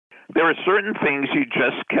There are certain things you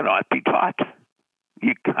just cannot be taught.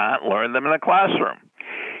 You can't learn them in a classroom.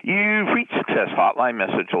 You've reached Success Hotline,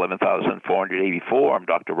 message 11,484. I'm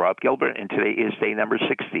Dr. Rob Gilbert, and today is day number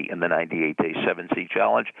 60 in the 98-Day 7C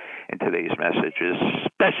Challenge. And today's message is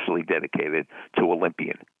specially dedicated to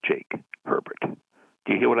Olympian Jake Herbert.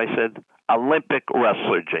 Do you hear what I said? Olympic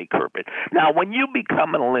wrestler Jake Herbert. Now, when you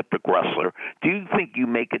become an Olympic wrestler, do you think you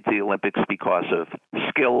make it to the Olympics because of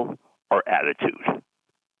skill or attitude?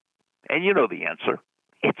 And you know the answer.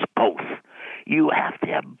 It's both. You have to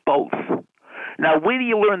have both. Now, where do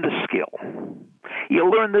you learn the skill? You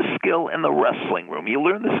learn the skill in the wrestling room. You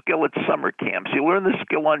learn the skill at summer camps. You learn the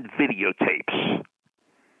skill on videotapes.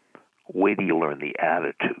 Where do you learn the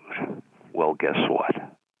attitude? Well, guess what?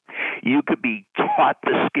 You could be taught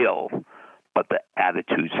the skill, but the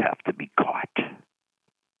attitudes have to be caught.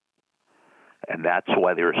 And that's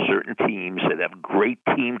why there are certain teams that have great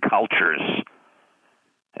team cultures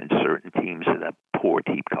and certain teams that have poor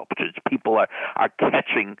team cultures. People are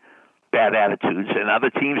catching bad attitudes, and other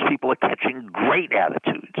teams, people are catching great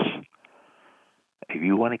attitudes. If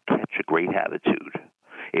you want to catch a great attitude,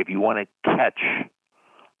 if you want to catch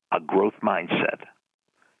a growth mindset,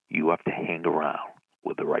 you have to hang around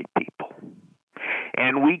with the right people.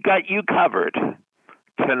 And we got you covered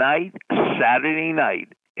tonight, Saturday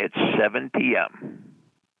night at 7 p.m.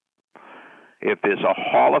 If there's a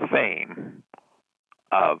Hall of Fame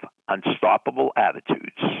of unstoppable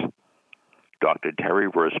attitudes, Dr. Terry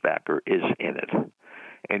Wurzbacher is in it.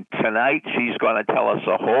 And tonight she's going to tell us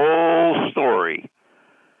a whole story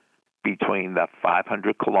between the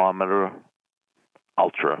 500-kilometer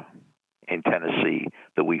ultra in Tennessee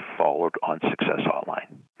that we followed on Success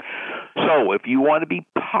Hotline. So if you want to be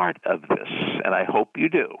part of this, and I hope you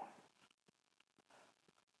do,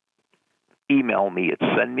 email me at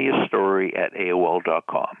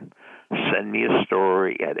sendmeastory@AOL.com. Send me a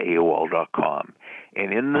story at AOL.com.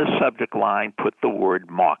 And in the subject line, put the word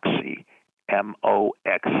Moxie,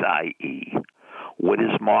 M-O-X-I-E. What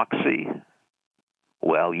is Moxie?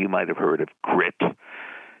 Well, you might have heard of grit.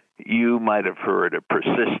 You might have heard of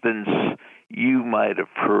persistence. You might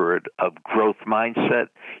have heard of growth mindset.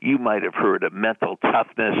 You might have heard of mental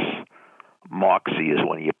toughness. Moxie is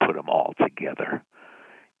when you put them all together.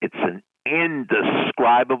 It's an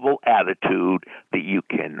indescribable attitude that you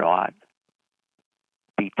cannot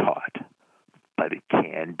be taught, but it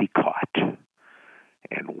can be caught.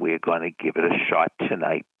 And we're going to give it a shot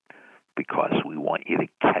tonight because we want you to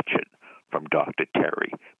catch it from Dr.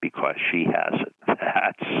 Terry, because she has it.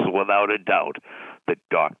 That's without a doubt that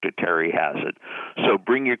Dr. Terry has it. So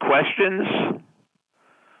bring your questions,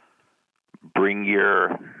 bring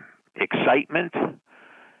your excitement,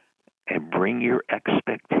 and bring your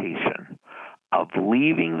expectation of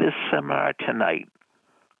leaving this seminar tonight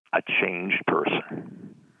a changed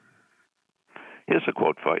person. Here's a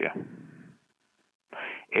quote for you.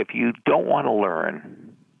 If you don't want to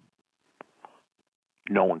learn,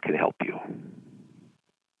 no one can help you.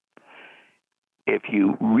 If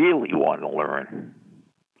you really want to learn,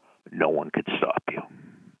 no one can stop you.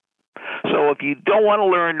 So if you don't want to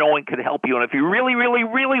learn, no one can help you. And if you really, really,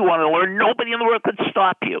 really want to learn, nobody in the world can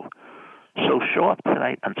stop you. So show up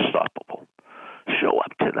tonight unstoppable. Show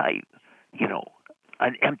up tonight,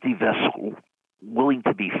 an empty vessel willing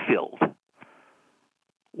to be filled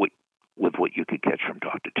with what you could catch from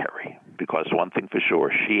Dr. Terry. Because one thing for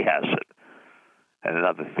sure, she has it. And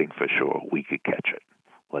another thing for sure, we could catch it.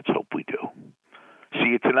 Let's hope we do. See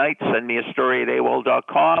you tonight. Send me a story at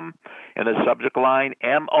AOL.com. In the subject line,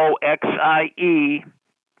 MOXIE.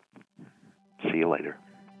 See you later.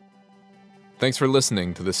 Thanks for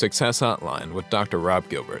listening to the Success Hotline with Dr. Rob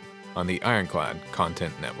Gilbert on the Ironclad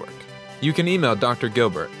Content Network. You can email Dr.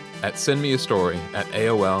 Gilbert at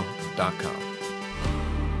sendmeastory@AOL.com.